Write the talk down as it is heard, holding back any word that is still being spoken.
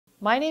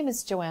My name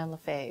is Joanne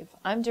Lefebvre.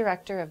 I'm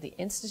director of the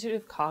Institute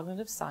of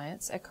Cognitive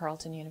Science at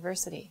Carleton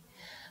University.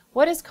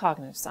 What is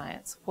cognitive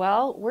science?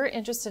 Well, we're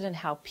interested in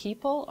how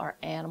people or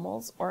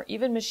animals or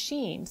even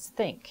machines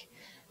think.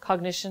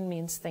 Cognition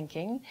means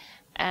thinking,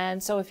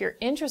 and so if you're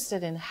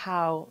interested in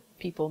how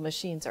people,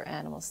 machines, or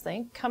animals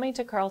think, coming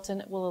to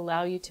Carleton will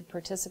allow you to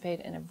participate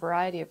in a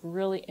variety of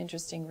really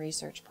interesting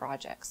research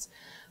projects.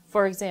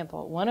 For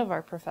example, one of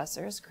our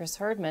professors, Chris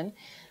Herdman,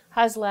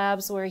 has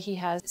labs where he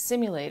has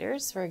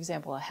simulators, for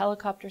example, a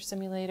helicopter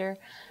simulator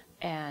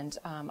and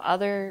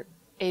other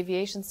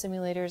aviation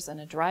simulators and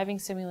a driving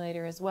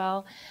simulator as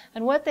well.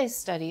 And what they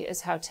study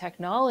is how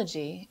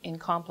technology in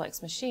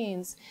complex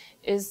machines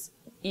is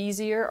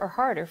easier or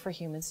harder for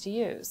humans to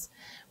use.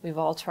 We've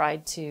all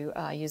tried to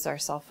use our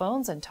cell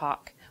phones and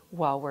talk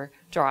while we're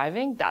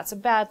driving. That's a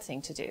bad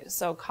thing to do.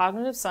 So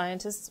cognitive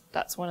scientists,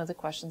 that's one of the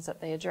questions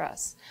that they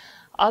address.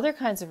 Other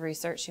kinds of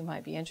research you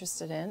might be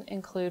interested in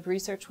include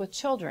research with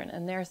children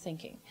and their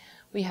thinking.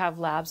 We have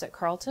labs at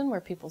Carleton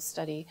where people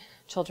study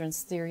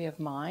children's theory of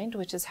mind,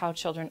 which is how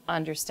children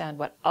understand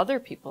what other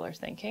people are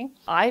thinking.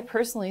 I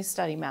personally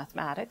study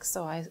mathematics,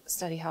 so I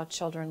study how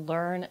children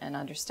learn and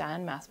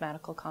understand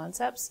mathematical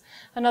concepts,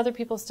 and other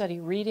people study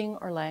reading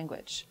or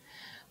language.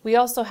 We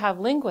also have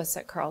linguists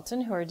at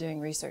Carleton who are doing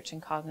research in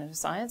cognitive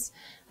science,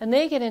 and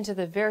they get into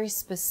the very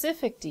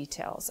specific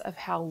details of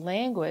how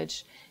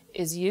language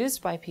is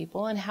used by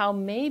people and how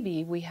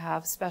maybe we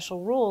have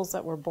special rules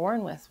that we're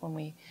born with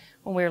when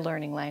we're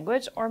learning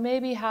language, or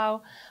maybe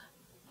how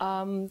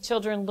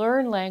children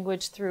learn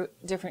language through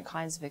different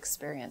kinds of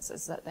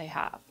experiences that they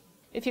have.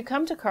 If you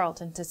come to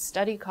Carleton to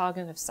study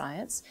cognitive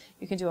science,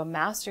 you can do a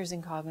master's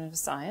in cognitive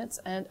science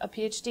and a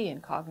PhD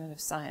in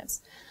cognitive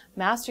science.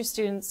 Master's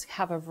students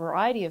have a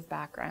variety of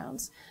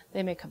backgrounds.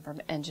 They may come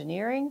from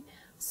engineering,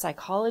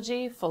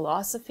 psychology,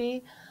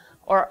 philosophy,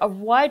 or a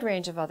wide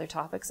range of other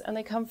topics, and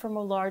they come from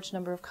a large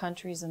number of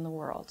countries in the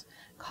world.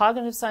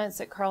 Cognitive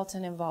science at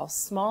Carleton involves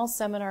small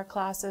seminar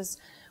classes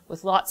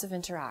with lots of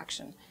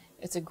interaction.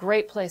 It's a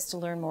great place to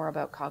learn more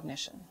about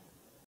cognition.